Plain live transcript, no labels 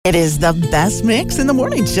It is the best mix in the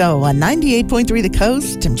morning show on 98.3 The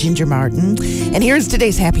Coast. I'm Ginger Martin. And here's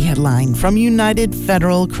today's happy headline from United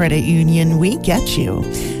Federal Credit Union. We get you.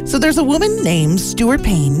 So there's a woman named Stuart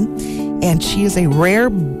Payne, and she is a rare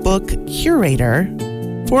book curator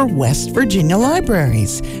for West Virginia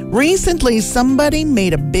libraries. Recently, somebody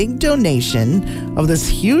made a big donation of this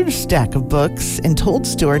huge stack of books and told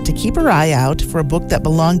Stuart to keep her eye out for a book that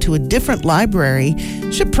belonged to a different library,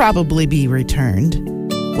 should probably be returned.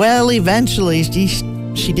 Well, eventually,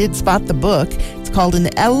 she did spot the book. It's called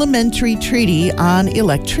An Elementary Treatise on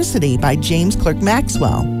Electricity by James Clerk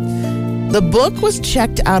Maxwell. The book was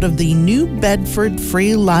checked out of the New Bedford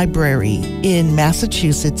Free Library in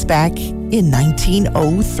Massachusetts back in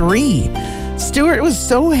 1903. Stuart was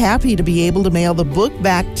so happy to be able to mail the book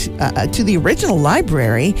back to the original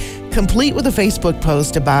library, complete with a Facebook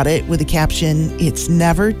post about it with the caption, "It's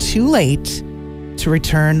never too late to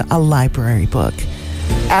return a library book."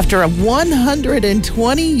 After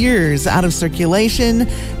 120 years out of circulation,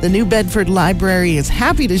 the New Bedford Library is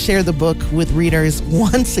happy to share the book with readers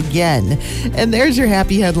once again. And there's your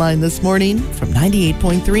happy headline this morning from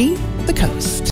 98.3 The Coast.